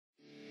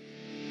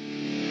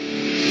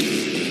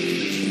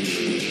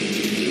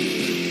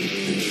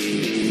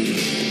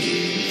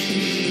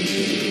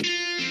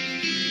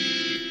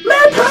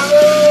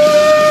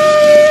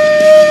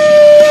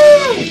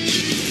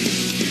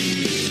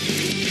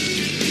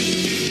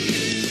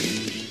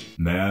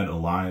Mad,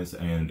 Alliance,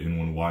 and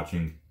anyone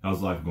watching,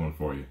 how's life going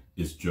for you?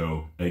 It's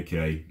Joe,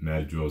 aka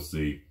Mad Joe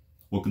C.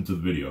 Welcome to the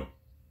video.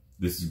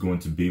 This is going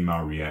to be my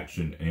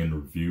reaction and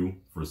review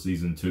for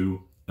Season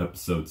 2,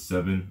 Episode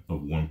 7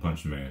 of One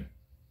Punch Man.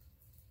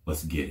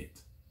 Let's get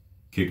it.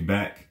 Kick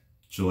back,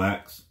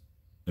 chillax,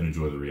 and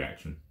enjoy the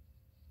reaction.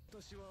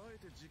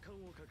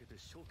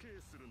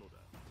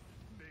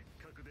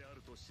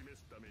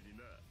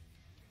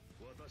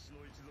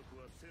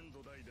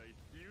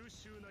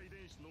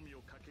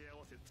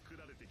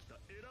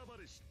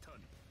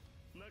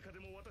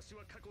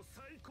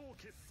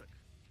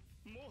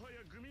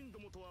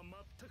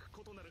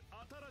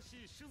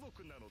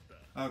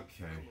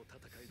 Okay,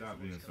 stop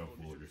being so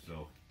full of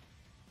yourself.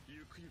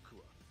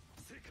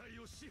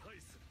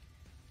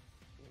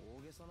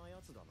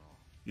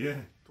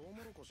 Yeah.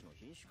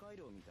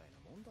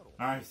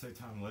 Alright, say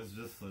time, let's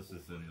just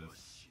end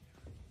this.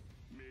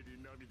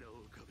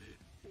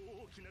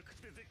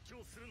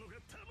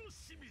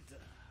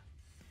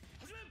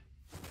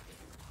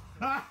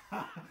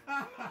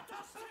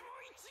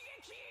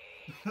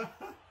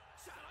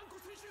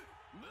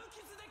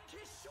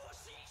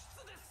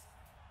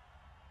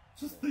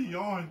 Just the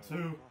yawn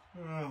too.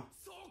 Ugh.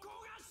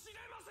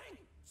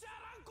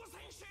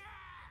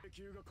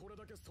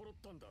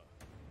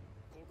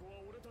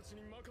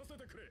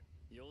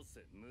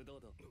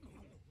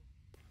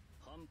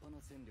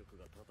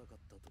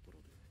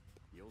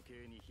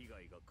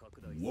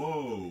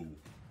 Whoa.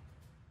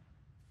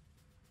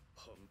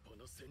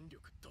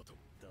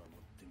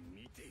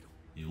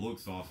 He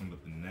looks awesome,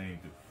 but the name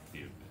could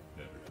be a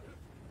bit better.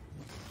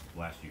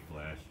 Flashy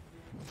Flash.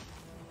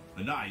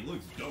 But nah, he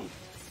looks dope.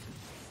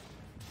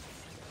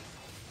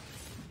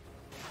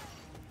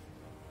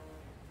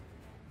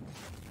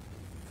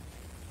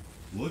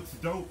 Looks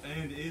dope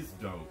and is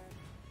dope.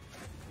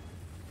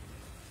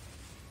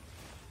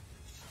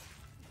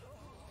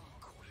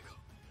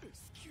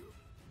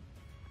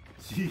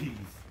 Jeez.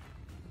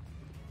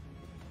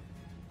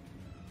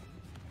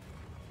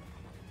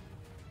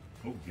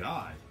 Oh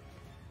God.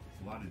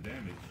 It's a lot of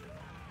damage.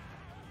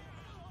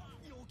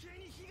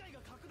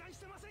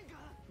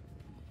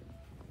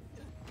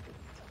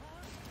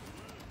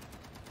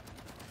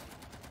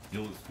 He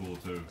looks cool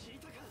too.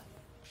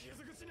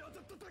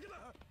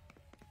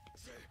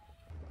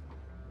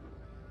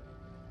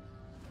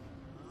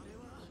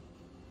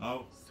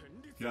 Oh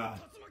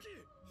God.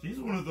 She's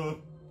one of the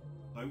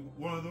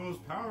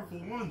most powerful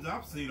ones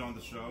I've seen on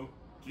the show.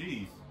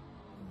 Jeez.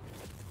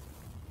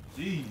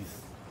 Jeez.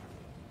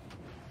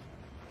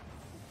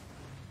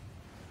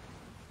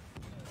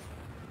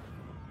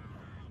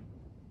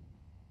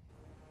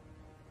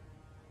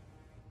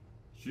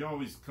 She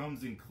always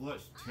comes in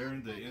clutch,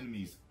 tearing the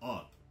enemies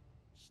up.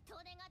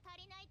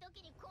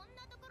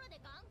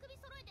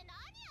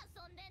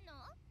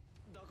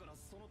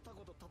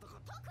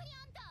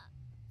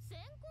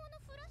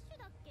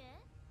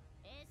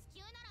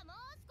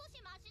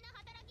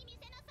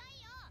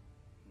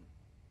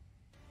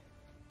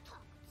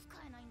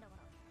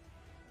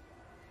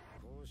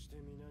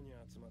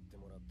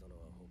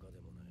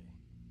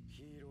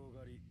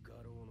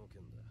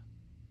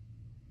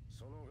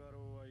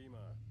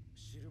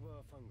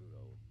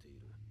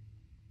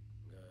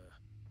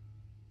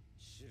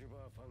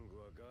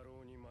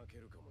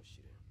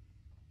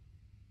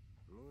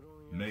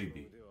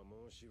 Maybe.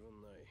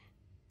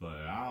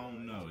 But I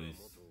don't know,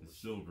 it's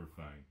Silver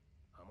Fang.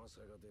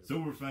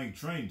 Silver Fang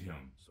trained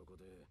him.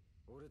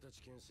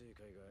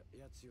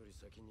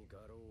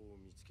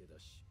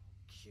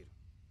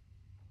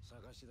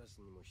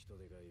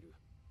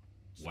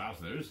 Wow,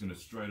 so they're just gonna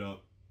straight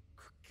up.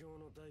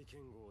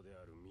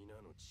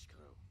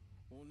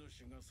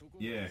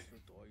 Yeah.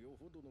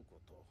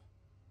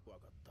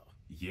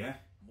 Yeah.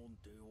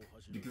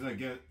 Because I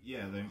get,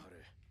 yeah, they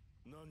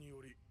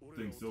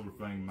think Silver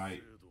Fang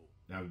might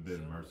have a bit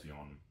of mercy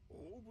on him.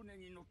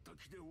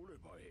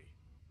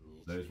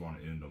 They just want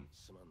to end him.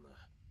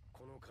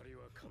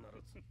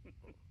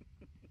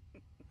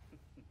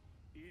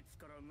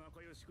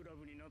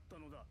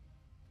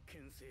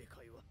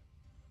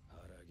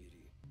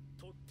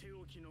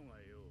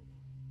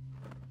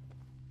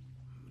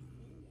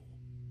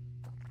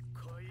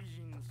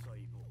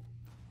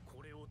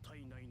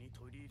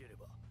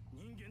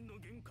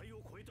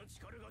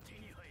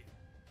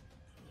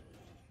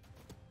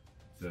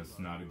 That's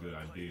not a good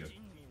idea.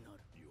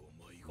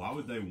 Why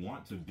would they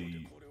want to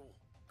be?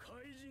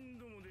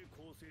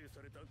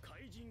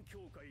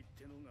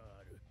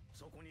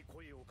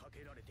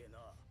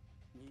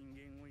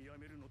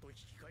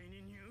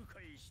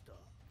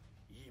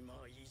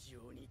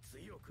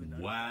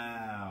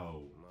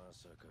 Wow.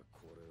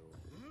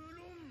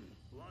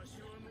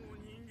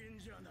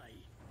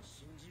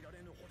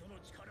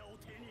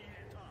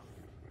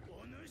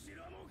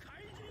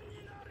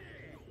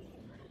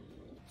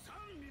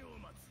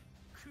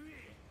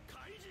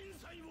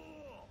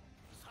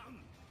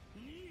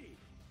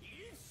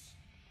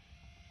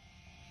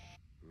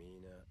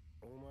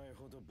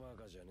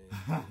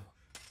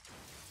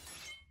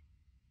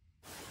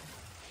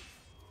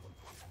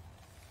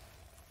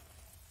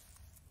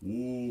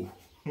 Ooh.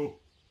 Oh.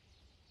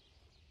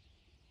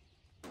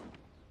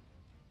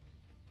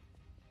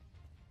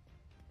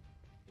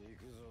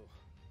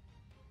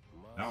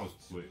 That was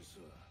quick.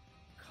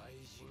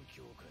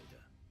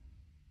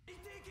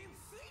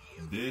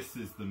 This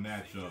is the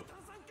matchup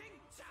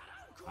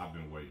I've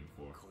been waiting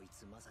for.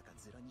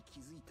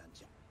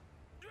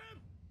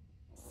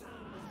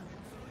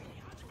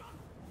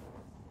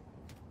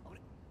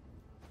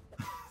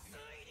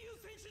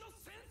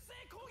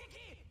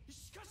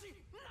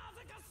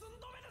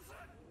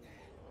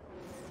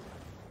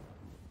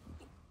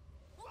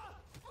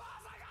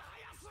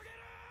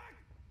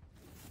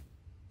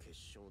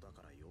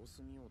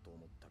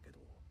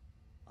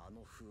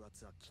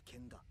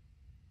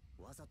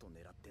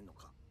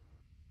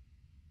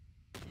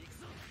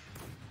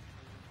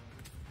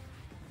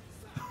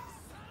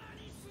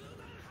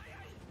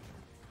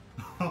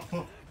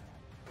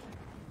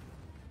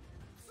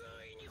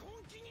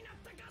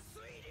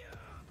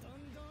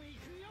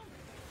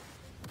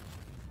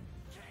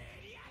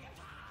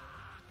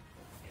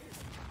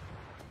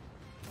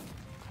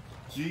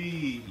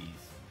 Jeez.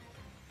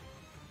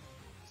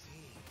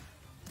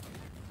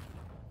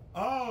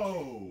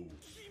 Oh.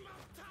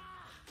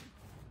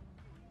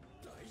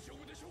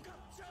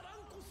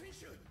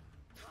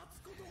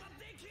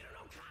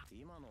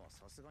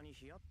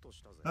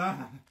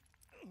 Ah.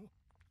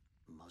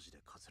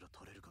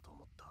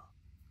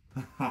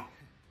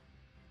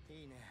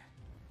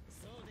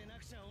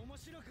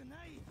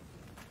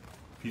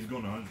 He's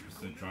going to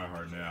 100% try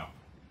hard now.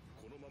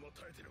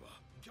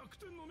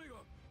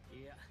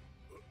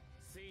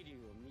 水流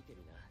を見てる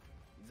な。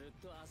ずっ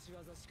と足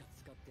技しか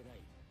使ってな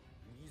い。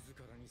自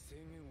らに制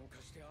限を課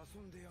して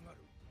遊んでやが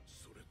る。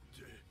それっ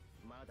て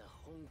まだ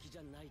本気じ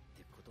ゃないっ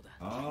てことだ。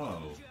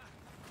Oh.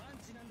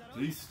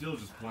 So he's still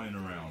just playing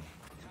around.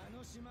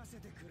 楽しま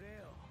せてくれ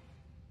よ。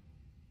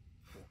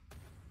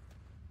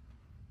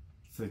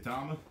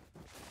Saitama?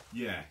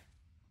 Yeah.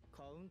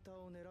 カウンター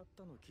を狙っ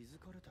たの気づ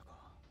かれた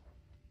か。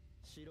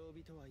白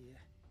帯とはいえ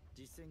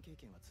実戦経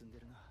験は積んで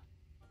るな。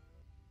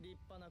立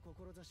派な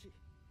志。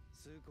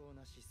崇高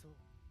な思想、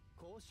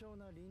高尚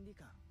な倫理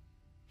観、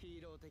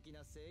ヒーロー的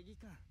な正義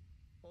感。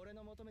俺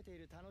の求めてい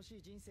る楽し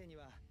い人生に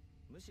は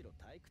むしろ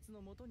退屈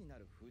の元にな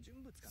る不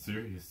純物かな。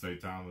 Serious,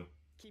 Saitama.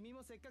 君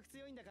もせっかく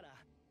強いんだから、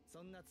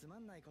そんなつま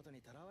んないこと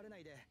にとらわれな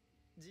いで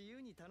自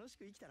由に楽し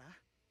く生きたら。あ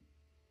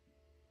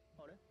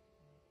れ、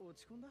落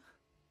ち込んだ？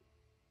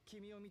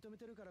君を認め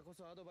てるからこ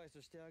そアドバイ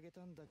スしてあげ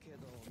たんだけ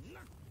ど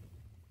な。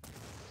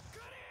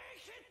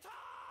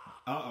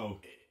Uh-oh.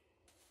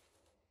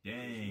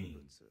 Dang.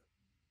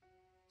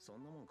 そ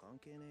んなもん関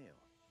係ねえ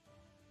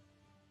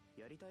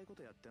よ。やりたいこ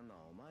とやってんの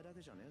はお前だけ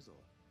じゃねえぞ。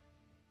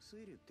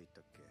水流って言っ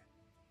たっけ？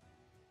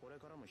これ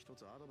からも一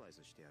つアドバイ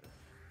スしてやる。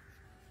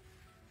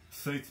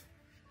Sait.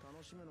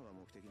 楽しむのが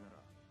目的な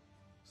ら、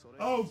それ。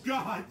Oh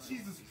God,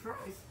 Jesus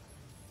Christ.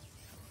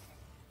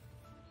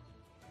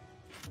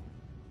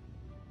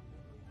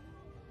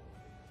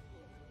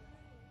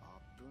 あ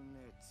っぶ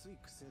ねえ、つい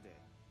癖で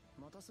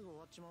またすぐ終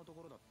わっちまうと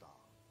ころだった。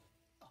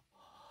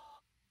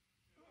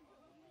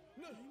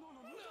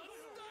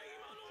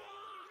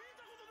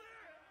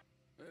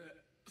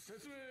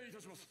説明いた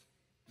します。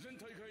前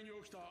大会に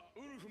起きた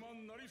ウルフマ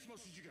ンなりすま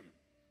し事件、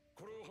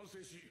これを反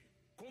省し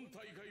今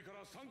大会か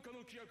ら参加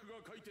の規約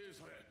が改定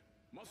され、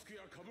マスク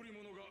や被り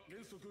物が原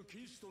則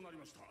禁止となり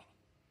ました。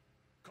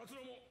カツ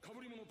ラも被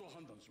り物と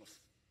判断します。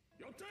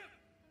よって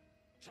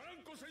チャラ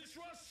ンコ選手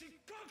は失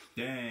格。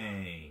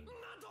 Dang. な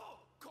んと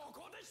こ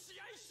こで試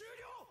合終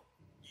了。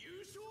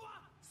優勝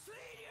は水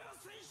流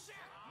選手。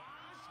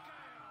マジか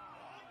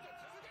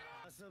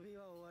よ。遊び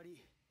は終わ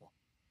り。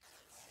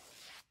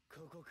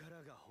ここか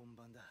らが本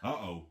番だ。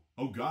Uh-oh.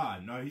 Oh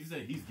God, no, he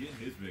said he's getting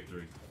his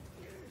victory.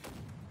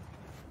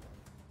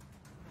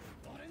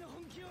 俺の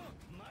本気を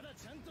まだ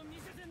ちゃんと見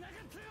せてなかっ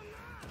たよな。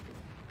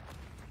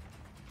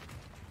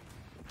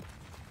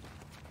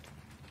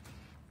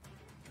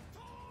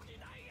闘技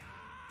大が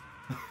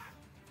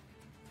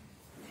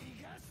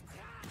逃がすか。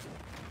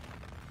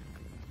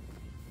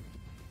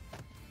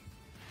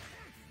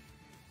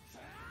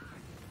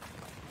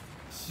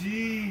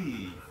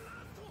Jeez.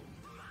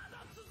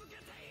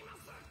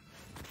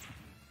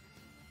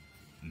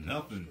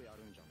 Nothing. や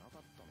るんじゃなか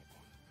ったの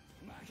か。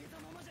負けた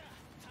ままじゃ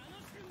楽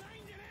しくない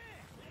んで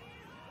ね。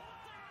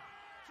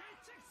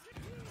決着つ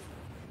け。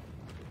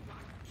バ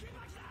ッキ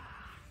バキだ。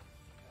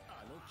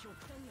あの極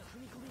端な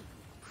踏み込み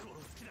殺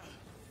す気だ。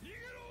逃げ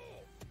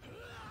ろ。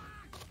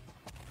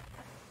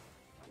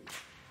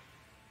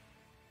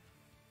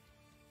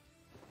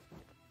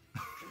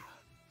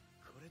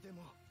これで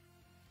も。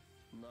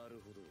な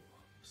るほど、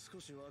少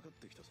し分かっ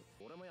てきたぞ。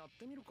俺もやっ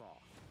てみるか。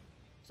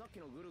さっき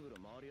のぐるぐる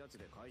回るやつ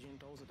で怪人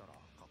倒せたら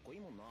かっこいい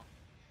もんな。な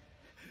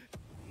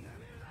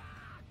めるな。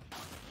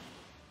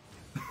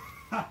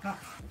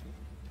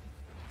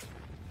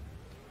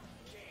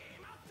決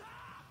まっ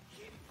た。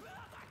ヒップア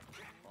タッ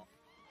ク。あ、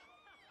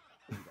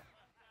いいだ。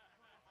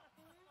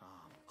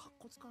ああ、もうかっ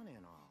こつかねえ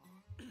な。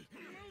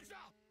山内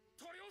だ。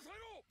取り押さえ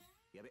ろ。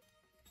やべ。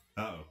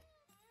Uh-oh.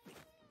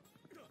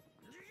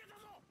 逃げた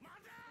ぞ。待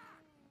て。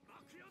バ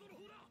ックヤードの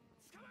方だ。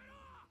捕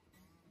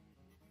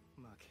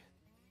負け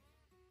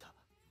た。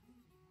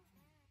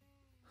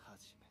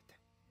初めて。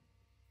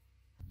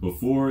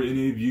 Before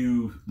any of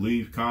you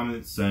leave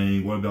comments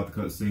saying, what about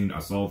the cutscene? I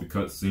saw the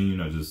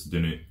cutscene, I just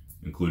didn't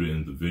include it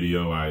in the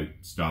video. I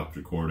stopped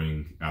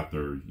recording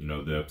after,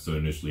 the episode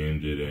initially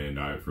ended, and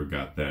I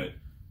forgot that,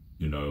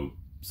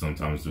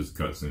 sometimes there's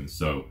cutscenes.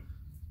 So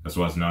that's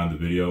why it's not in the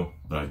video,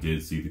 but I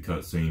did see the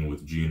cutscene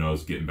with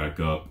Genos getting back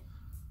up.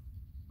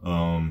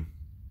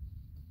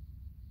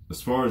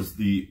 As far as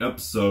the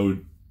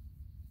episode,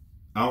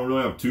 I don't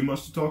really have too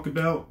much to talk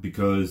about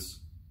because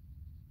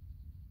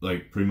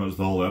pretty much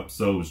the whole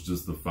episode was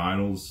just the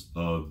finals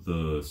of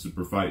the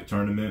Super Fight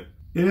tournament.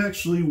 It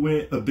actually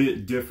went a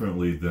bit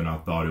differently than I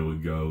thought it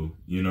would go.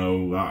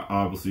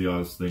 Obviously I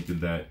was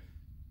thinking that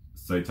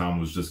Saitama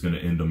was just going to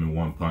end them in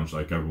one punch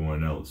like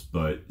everyone else,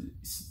 but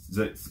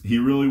he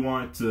really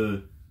wanted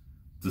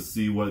to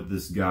see what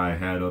this guy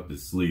had up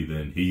his sleeve,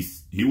 and he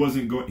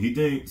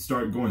didn't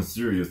start going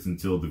serious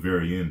until the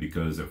very end,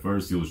 because at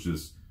first he was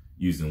just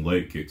using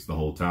leg kicks the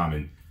whole time,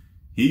 and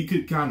he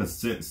could kind of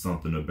sense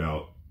something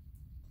about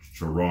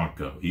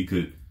Chironko.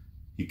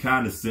 He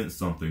kind of sensed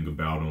something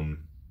about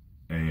him,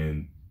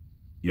 and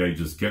yeah, he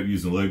just kept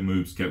using leg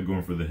moves, kept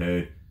going for the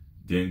head,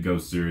 didn't go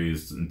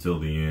serious until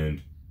the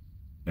end.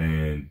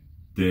 And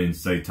then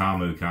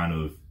Saitama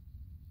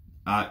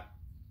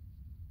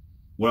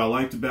what I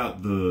liked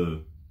about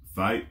the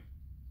fight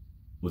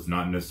was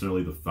not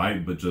necessarily the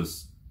fight, but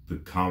just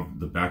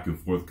the back and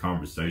forth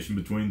conversation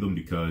between them,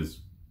 because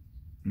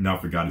now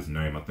I forgot his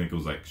name. I think it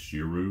was like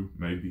Shiru,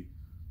 maybe.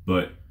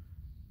 But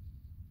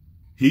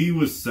he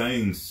was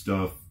saying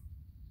stuff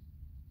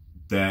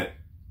that,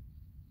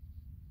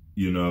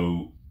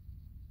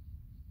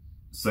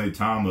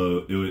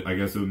 Saitama, I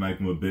guess it would make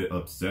him a bit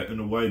upset in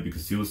a way,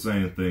 because he was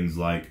saying things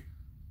like,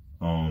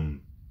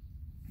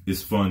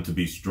 it's fun to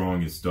be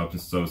strong and stuff.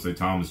 And so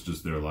Saitama's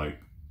just there like,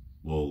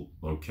 well,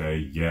 okay,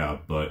 yeah,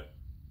 but,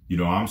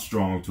 I'm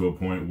strong to a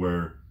point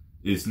where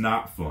it's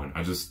not fun.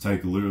 I just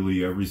take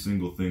literally every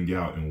single thing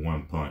out in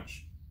one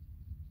punch.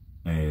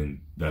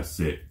 And that's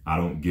it. I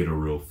don't get a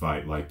real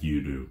fight like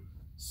you do.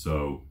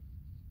 So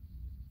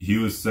he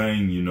was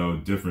saying,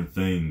 different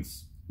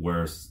things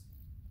where,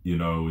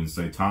 in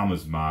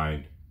Saitama's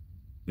mind,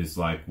 it's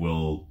like,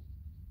 well,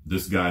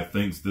 this guy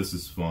thinks this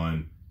is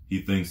fun.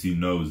 He thinks he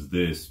knows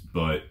this,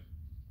 but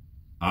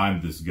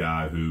I'm this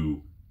guy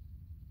who,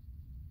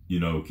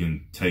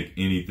 can take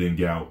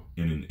anything out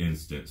in an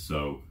instant.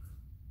 So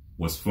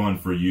what's fun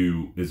for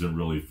you isn't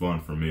really fun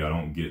for me. I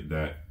don't get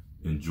that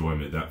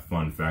enjoyment, that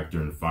fun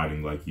factor in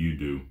fighting like you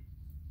do.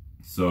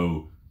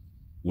 So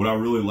what I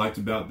really liked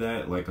about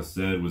that, like I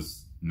said,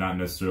 was not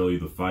necessarily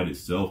the fight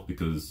itself,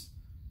 because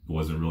it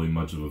wasn't really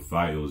much of a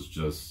fight. It was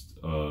just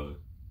the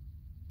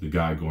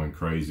guy going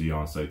crazy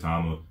on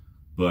Saitama.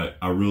 But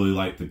I really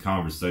liked the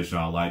conversation.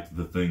 I liked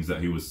the things that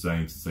he was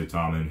saying to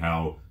Saitama and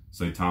how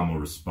Saitama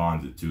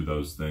responded to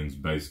those things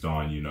based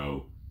on,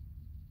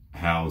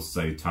 how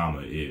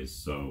Saitama is.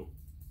 So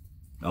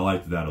I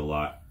liked that a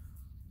lot.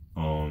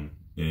 And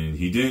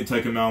he didn't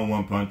take him out in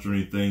one punch or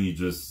anything. He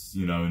just,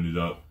 ended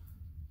up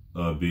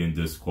being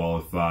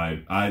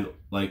disqualified.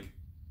 Like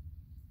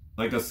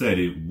I said,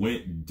 it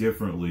went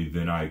differently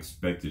than I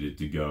expected it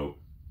to go,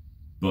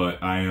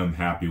 but I am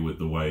happy with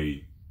the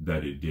way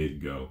that it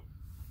did go.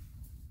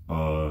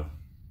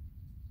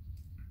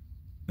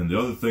 And the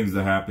other things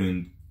that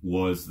happened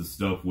was the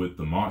stuff with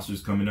the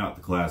monsters coming out,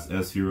 the Class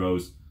S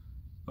heroes,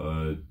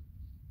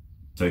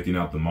 taking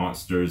out the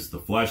monsters. The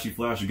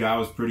Flashy guy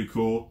was pretty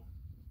cool.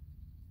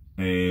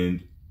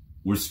 And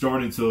we're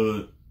starting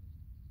to,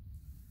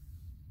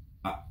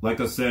 like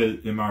I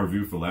said in my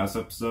review for last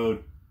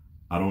episode,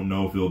 I don't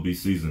know if it'll be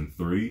season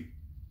 3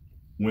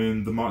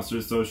 when the Monster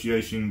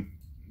Association,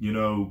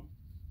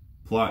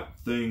 plot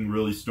thing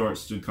really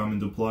starts to come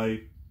into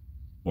play.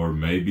 Or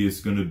maybe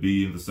it's going to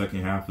be in the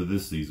second half of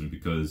this season,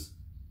 because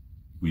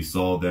we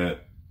saw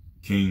that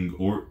King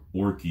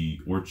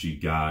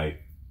Orchi guy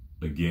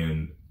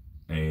again.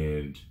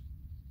 And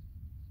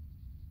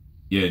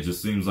yeah, it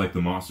just seems like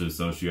the Monster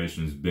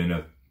Association has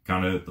been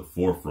kind of at the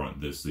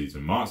forefront this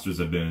season. Monsters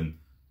have been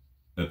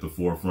at the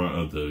forefront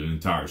of the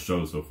entire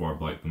show so far,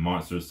 but like the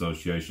Monster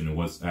Association and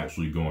what's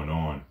actually going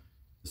on,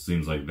 it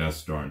seems like that's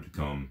starting to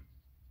come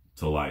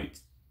to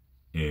light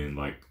in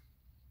like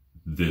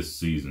this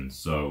season.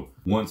 So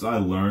once I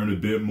learn a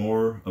bit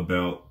more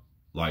about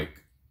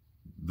like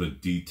the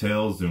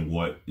details and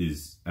what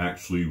is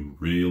actually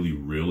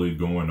really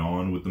going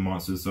on with the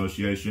Monster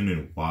Association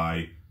and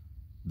why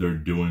they're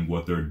doing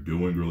what they're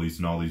doing,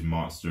 releasing all these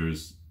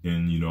monsters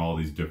in, all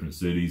these different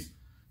cities,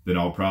 then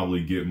I'll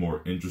probably get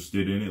more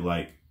interested in it.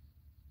 Like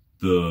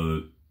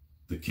the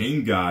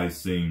King guy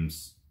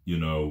seems,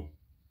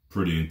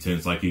 pretty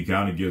intense. Like he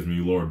kind of gives me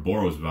Lord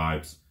Boros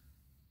vibes,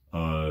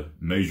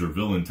 major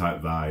villain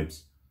type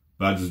vibes,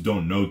 but I just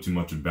don't know too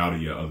much about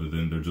it yet, other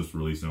than they're just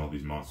releasing all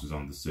these monsters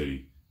on the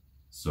city.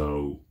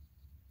 So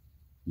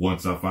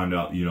once I find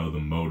out, the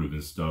motive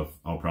and stuff,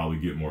 I'll probably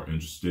get more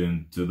interested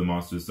into the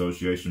Monster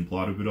Association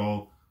plot of it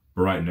all.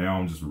 But right now,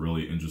 I'm just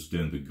really interested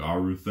in the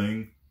Garu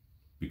thing,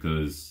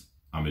 because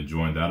I'm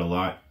enjoying that a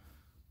lot.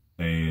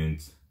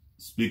 And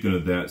speaking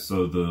of that,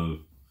 so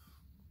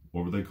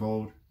what were they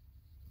called?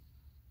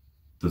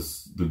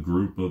 The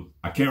group of,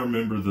 I can't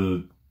remember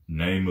the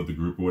name of the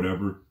group or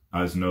whatever.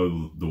 I just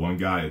know the one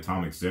guy,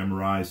 Atomic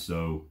Samurai.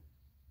 So,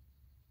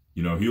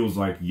 you know, he was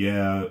like,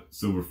 yeah,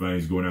 Silver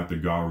Fang's going after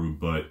Garou,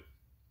 but,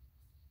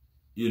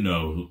 you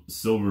know,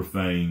 Silver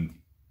Fang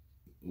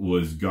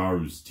was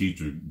Garou's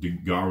teacher.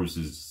 Garou's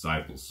his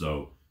disciple.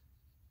 So,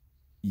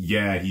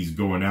 yeah, he's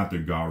going after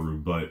Garou,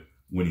 but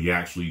when he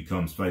actually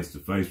comes face to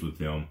face with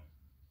him,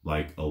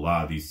 like a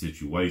lot of these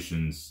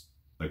situations,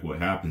 like what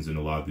happens in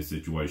a lot of these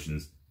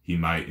situations, he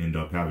might end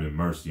up having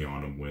mercy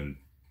on him when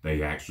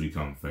they actually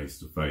come face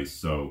to face.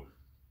 So,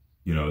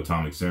 you know,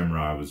 Atomic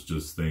Samurai was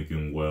just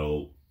thinking,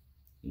 well,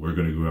 we're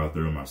going to go out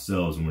there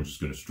ourselves and we're just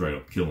going to straight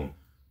up kill him.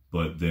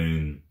 But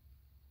then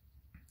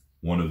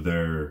one of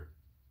their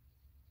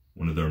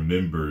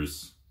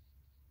members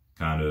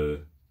kind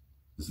of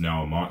is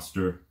now a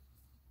monster,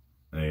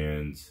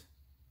 and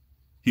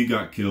he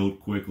got killed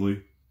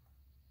quickly.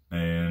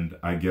 And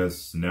I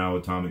guess now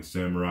Atomic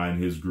Samurai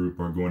and his group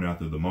are going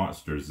after the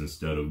monsters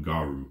instead of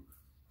Garou,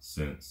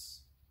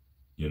 since,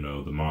 you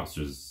know, the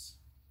monsters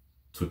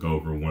took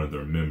over one of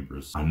their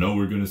members. I know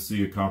we're going to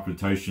see a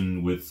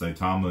confrontation with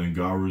Saitama and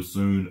Garou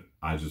soon.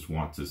 I just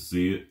want to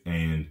see it.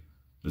 And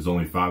there's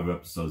only 5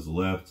 episodes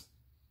left.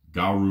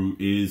 Garou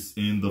is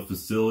in the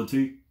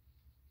facility,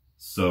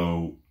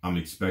 so I'm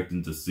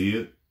expecting to see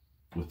it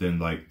within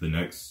like the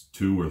next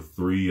 2 or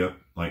 3,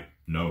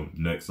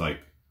 next like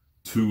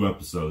 2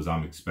 episodes.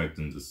 I'm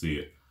expecting to see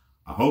it.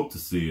 I hope to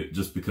see it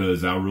just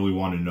because I really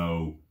want to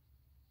know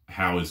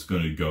how it's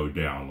going to go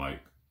down, like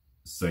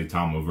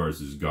Saitama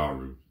versus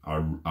Garou.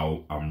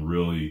 I'm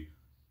really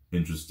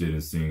interested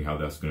in seeing how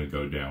that's going to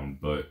go down.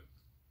 But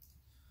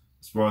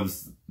as far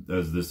as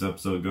this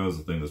episode goes,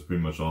 I think that's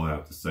pretty much all I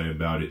have to say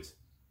about it.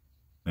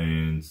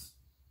 And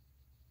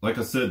like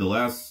I said, the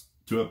last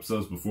 2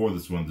 episodes before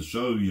this one, the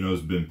show, you know,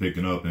 has been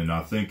picking up, and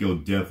I think it'll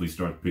definitely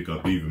start to pick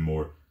up even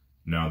more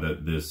now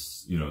that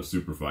this, you know,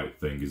 super fight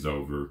thing is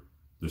over.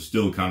 They're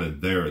still kind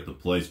of there at the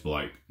place, but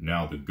like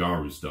now the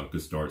Garou stuff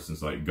could start,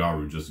 since like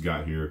Garou just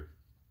got here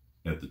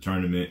at the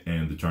tournament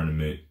and the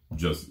tournament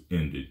just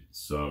ended.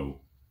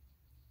 So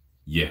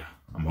yeah,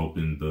 I'm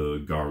hoping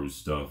the Garou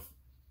stuff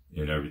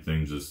and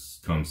everything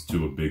just comes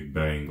to a big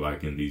bang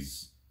like in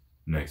these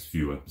next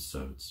few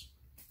episodes.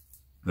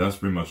 That's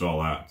pretty much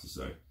all I have to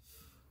say.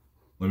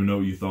 Let me know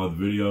what you thought of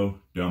the video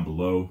down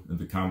below in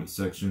the comment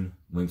section.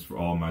 Links for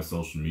all my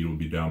social media will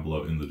be down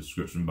below in the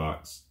description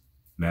box.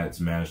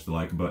 Smash the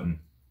like button.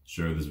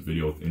 Share this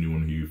video with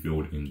anyone who you feel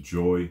would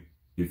enjoy.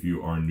 If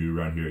you are new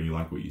around here and you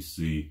like what you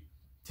see,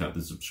 tap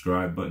the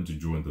subscribe button to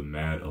join the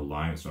Mad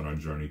Alliance on our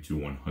journey to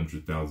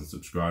 100,000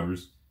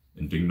 subscribers.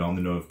 And ding on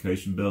the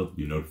notification bell to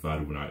be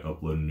notified when I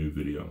upload a new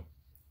video.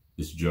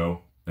 It's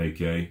Joe,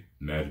 aka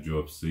Mad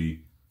Joe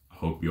FC. I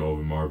hope you all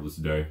have a marvelous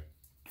day.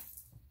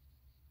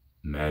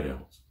 Mad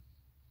out.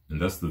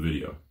 And that's the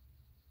video.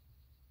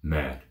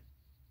 Mad.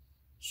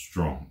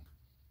 Strong.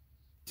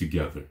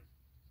 Together.